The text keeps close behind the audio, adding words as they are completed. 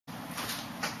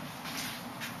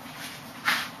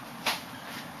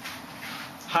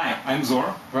Hi, I'm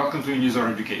Zor. Welcome to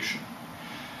Unizor Education.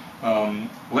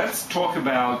 Let's talk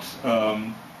about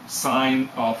sine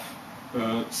of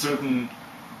certain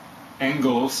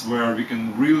angles where we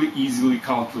can really easily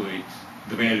calculate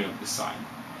the value of the sine.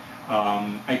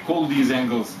 I call these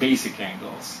angles basic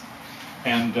angles.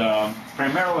 And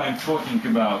primarily I'm talking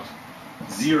about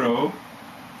 0,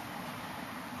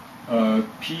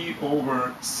 p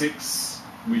over 6,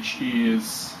 which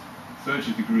is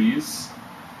 30 degrees,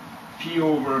 p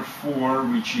over 4,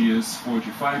 which is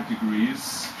 45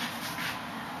 degrees,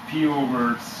 p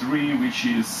over 3, which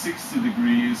is 60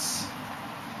 degrees,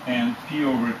 and p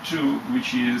over 2,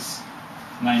 which is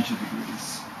 90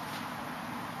 degrees.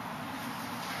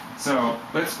 So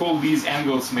let's call these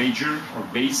angles major or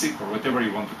basic or whatever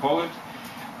you want to call it.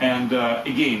 And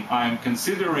again, I'm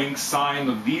considering sine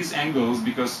of these angles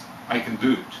because I can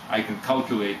do it. I can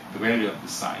calculate the value of the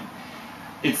sine.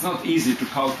 It's not easy to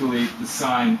calculate the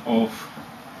sine of,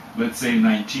 let's say,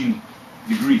 19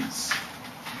 degrees.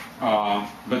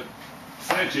 But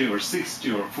 30 or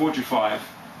 60 or 45,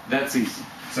 that's easy.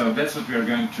 So that's what we are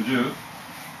going to do.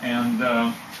 And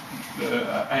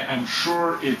I'm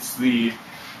sure it's the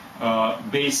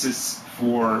basis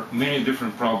for many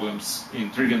different problems in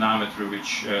trigonometry,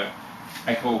 which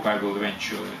I hope I will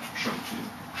eventually show to you.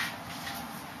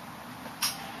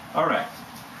 All right,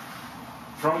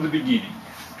 from the beginning.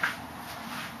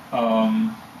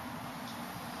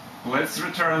 Let's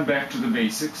return back to the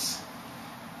basics.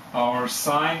 Our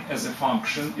sine as a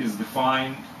function is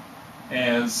defined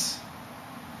as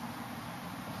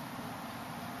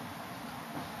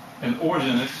an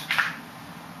ordinate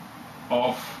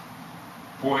of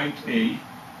point A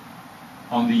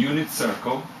on the unit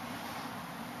circle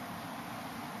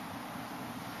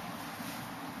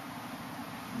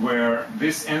where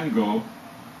this angle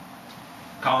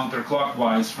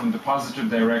counterclockwise from the positive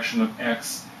direction of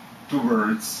x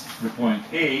towards the point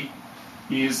A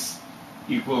is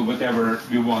equal whatever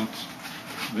we want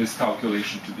this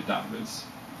calculation to be done with.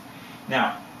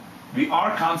 Now, we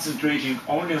are concentrating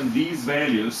only on these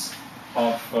values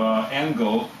of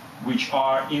angle which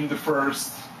are in the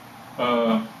first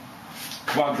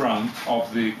quadrant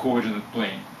of the coordinate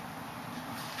plane.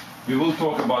 We will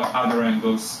talk about other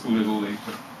angles a little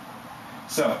later.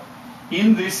 So,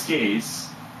 in this case,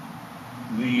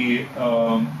 the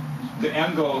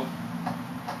angle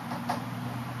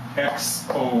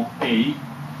XOA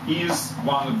is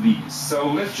one of these. So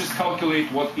let's just calculate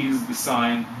what is the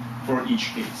sine for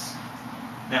each case.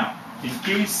 Now, in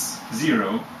case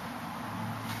 0,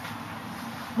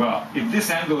 well, if this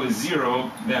angle is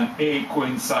 0, then A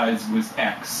coincides with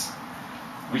X,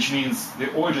 which means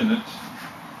the ordinate,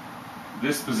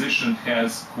 this position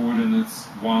has coordinates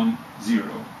 1,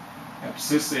 0.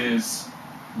 Abscissa is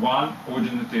 1,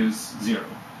 ordinate is 0.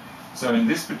 So in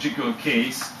this particular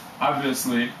case,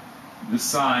 obviously, the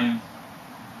sine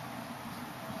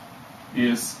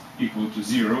is equal to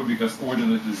 0 because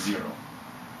ordinate is 0.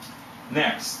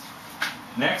 Next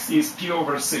is p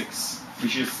over 6,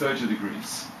 which is 30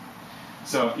 degrees.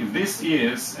 So if this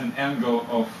is an angle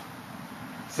of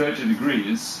 30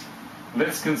 degrees,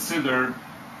 let's consider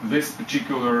this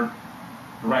particular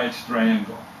right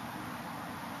triangle,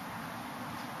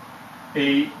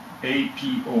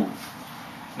 APO.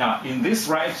 Now, in this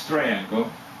right triangle,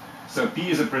 so P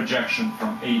is a projection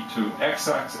from A to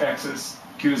x-axis,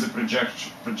 Q is a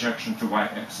projection to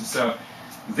y-axis. So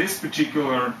this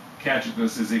particular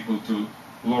catetus is equal to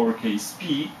lowercase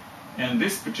p, and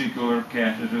this particular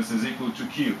catetus is equal to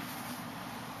q,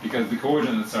 because the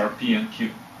coordinates are p and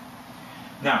q.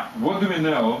 Now, what do we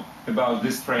know about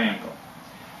this triangle?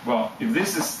 Well, if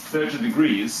this is 30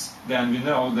 degrees, then we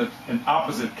know that an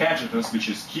opposite catetus, which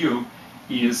is q,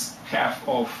 is half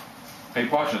of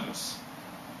hypotenuse.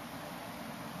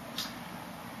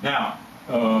 Now,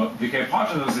 the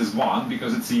hypotenuse is 1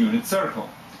 because it's a unit circle.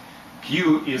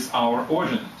 Q is our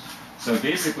ordinate. So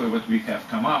basically what we have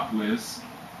come up with,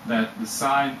 that the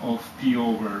sine of p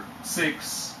over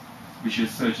 6, which is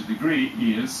 30 degrees,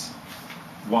 is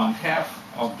 1/2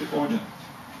 of the ordinate.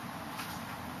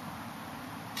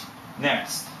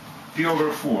 Next, p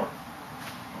over 4.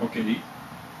 Okay,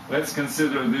 let's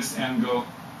consider this angle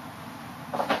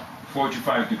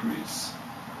 45 degrees.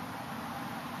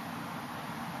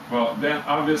 Well, then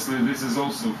obviously this is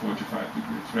also 45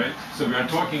 degrees, right? So we are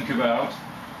talking about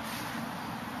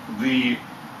the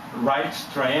right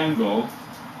triangle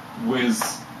with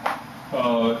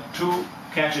two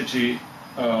cateti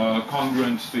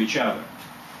congruent to each other.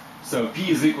 So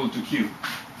P is equal to Q.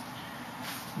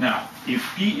 Now,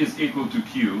 if P is equal to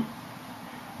Q,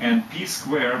 and p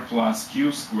squared plus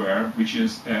q squared, which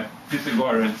is a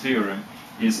Pythagorean theorem,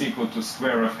 is equal to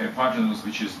square of hypotenuse,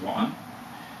 which is 1.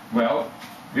 Well,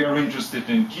 we are interested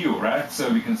in q, right?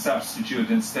 So we can substitute,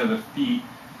 instead of p,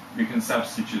 we can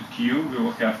substitute q. We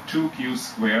will have 2q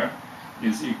squared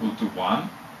is equal to 1.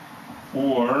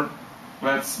 Or,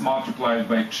 let's multiply it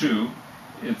by 2.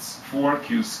 It's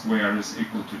 4q squared is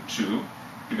equal to 2.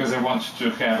 Because I want to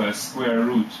have a square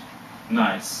root.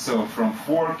 Nice. So from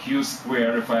 4q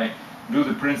squared, if I do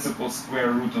the principal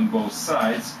square root on both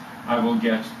sides, I will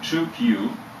get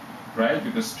 2q, right?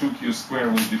 Because 2q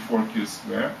squared will be 4q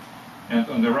squared. And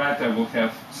on the right, I will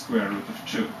have square root of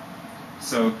 2.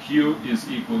 So q is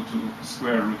equal to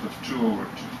square root of 2 over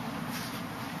 2.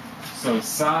 So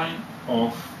sine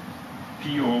of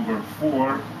p over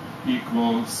 4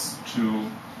 equals to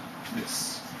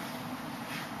this.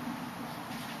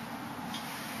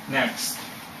 Next.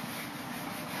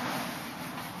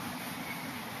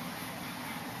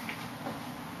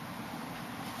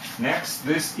 Next,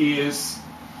 this is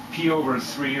p over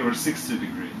 3 or 60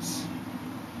 degrees.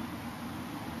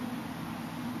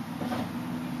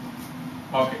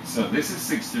 Okay, so this is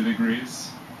 60 degrees.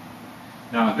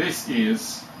 Now this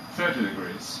is 30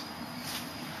 degrees,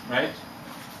 right?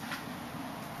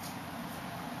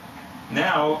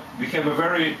 Now we have a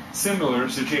very similar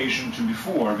situation to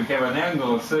before. We have an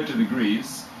angle of 30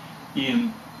 degrees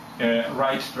in a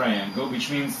right triangle, which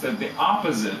means that the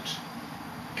opposite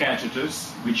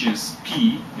catetus, which is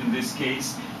p in this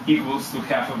case, equals to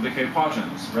half of the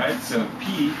hypotenuse, right? So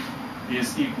p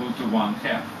is equal to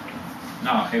 1/2.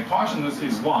 Now hypotenuse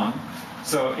is 1,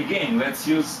 so again let's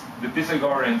use the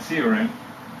Pythagorean theorem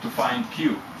to find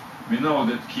q. We know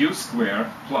that q squared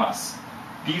plus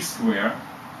p squared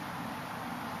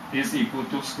is equal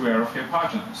to square of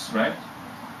hypotenuse, right?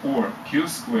 Or q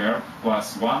squared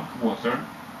plus 1/4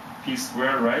 p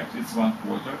squared, right? It's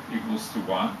 1/4 equals to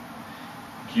 1.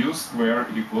 Q squared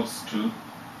equals to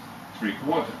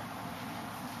 3/4.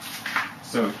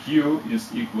 So q is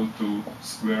equal to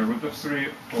square root of 3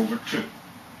 over 2,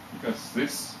 because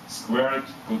this squared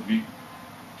would be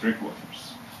 3/4.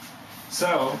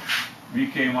 So we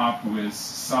came up with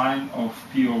sine of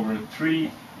p over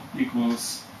 3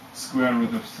 equals square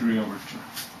root of 3 over 2.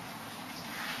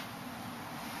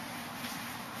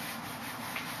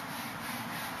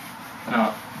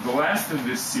 Now, the last in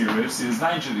this series is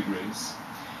 90 degrees.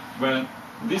 When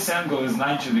this angle is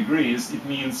 90 degrees, it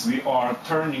means we are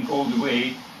turning all the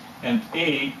way, and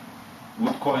A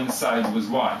would coincide with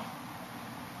Y.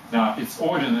 Now, its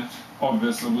ordinate,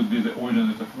 obviously, would be the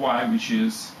ordinate of Y, which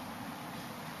is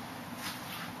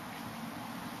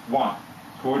 1.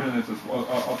 Coordinate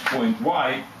of point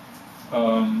Y,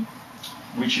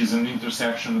 which is an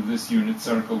intersection of this unit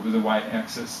circle with the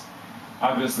y-axis.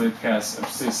 Obviously, it has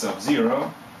abscissa of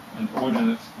 0 and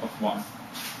ordinate of 1.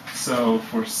 So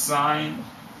for sine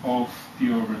of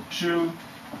p over 2,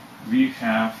 we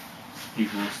have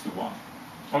equals to 1.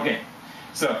 Okay,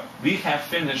 so we have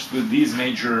finished with these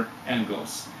major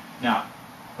angles. Now,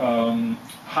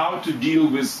 how to deal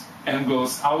with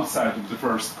angles outside of the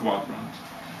first quadrant?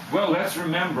 Well, let's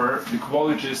remember the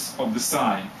qualities of the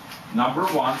sine. Number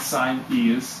 1, sine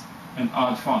is an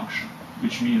odd function,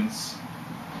 which means,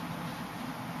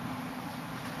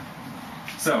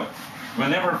 so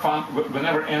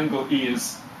whenever angle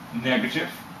is negative,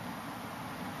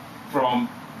 from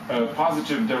a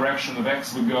positive direction of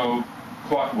x we go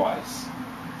clockwise.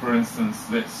 For instance,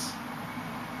 this,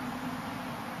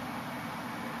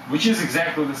 which is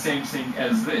exactly the same thing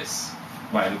as this,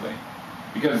 by the way,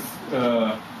 because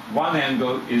one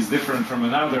angle is different from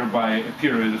another by a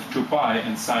period of 2 pi,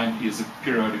 and sine is a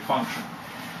periodic function.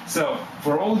 So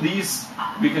for all these,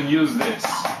 we can use this.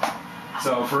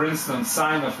 So for instance,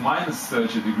 sine of minus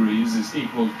 30 degrees is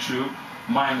equal to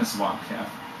minus 1/2.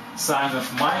 Sine of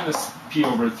minus p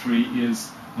over 3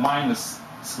 is minus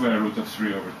square root of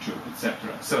 3 over 2,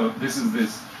 etc. So this is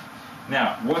this.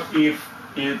 Now, what if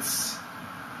it's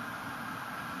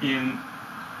in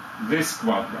this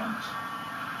quadrant?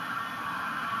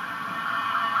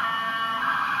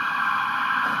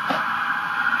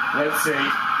 Let's say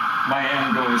my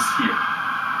angle is here,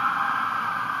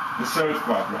 the third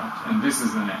quadrant, and this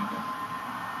is an angle.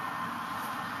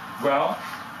 Well,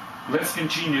 let's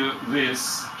continue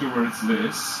this towards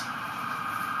this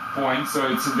point,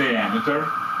 so it's a diameter.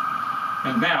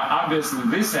 And now, obviously,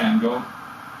 this angle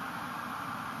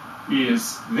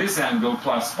is this angle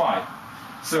plus pi.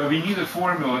 So we need a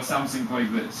formula, something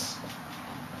like this.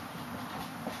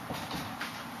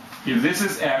 If this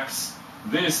is x,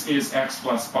 this is x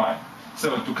plus pi.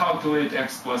 So to calculate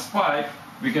x plus pi,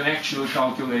 we can actually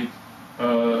calculate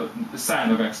the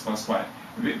sine of x plus pi.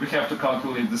 we have to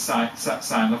calculate the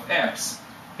sine of x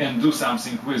and do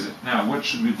something with it. Now, what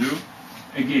should we do?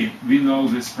 Again, we know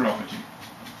this property.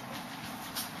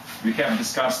 We have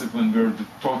discussed it when we were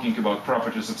talking about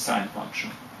properties of sine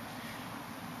function.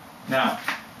 Now,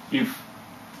 if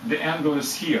the angle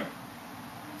is here,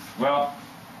 well,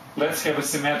 let's have a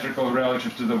symmetrical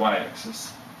relative to the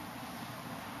y-axis.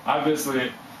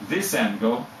 Obviously, this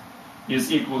angle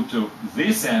is equal to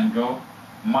this angle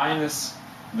minus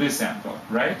this angle,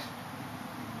 right?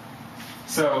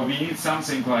 So we need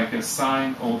something like a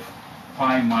sine of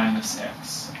pi minus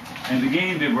x. And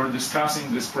again, we were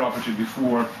discussing this property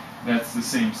before. That's the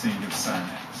same thing as sine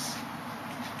x.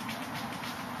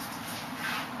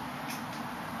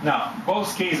 Now,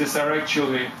 both cases are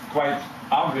actually quite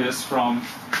obvious from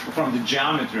the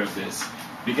geometry of this,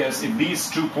 because if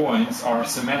these 2 points are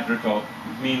symmetrical,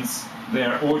 it means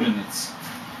their ordinates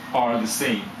are the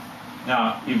same.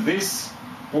 Now, if this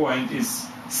point is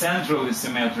centrally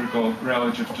symmetrical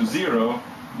relative to 0,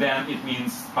 then it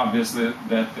means obviously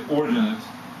that the ordinates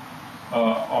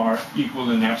are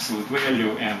equal in absolute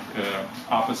value and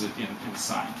opposite in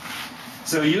sign.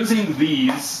 So using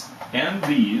these and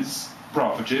these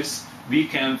properties, we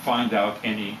can find out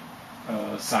any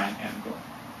sine angle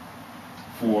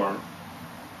for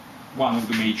one of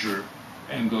the major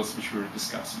angles which we're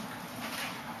discussing.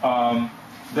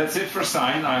 That's it for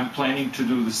sine. I'm planning to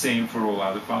do the same for all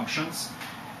other functions.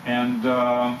 And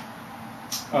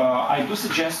I do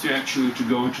suggest you actually to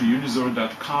go to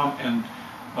unizor.com and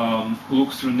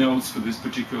look through notes for this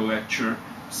particular lecture,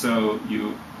 so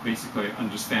you basically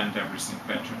understand everything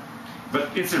better.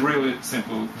 But it's a really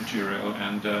simple material,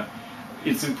 and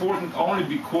it's important only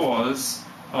because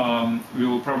we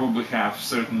will probably have a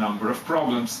certain number of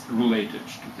problems related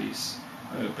to these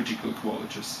particular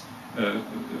qualities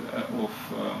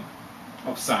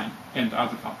of sine and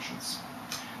other functions.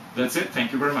 That's it.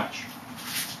 Thank you very much.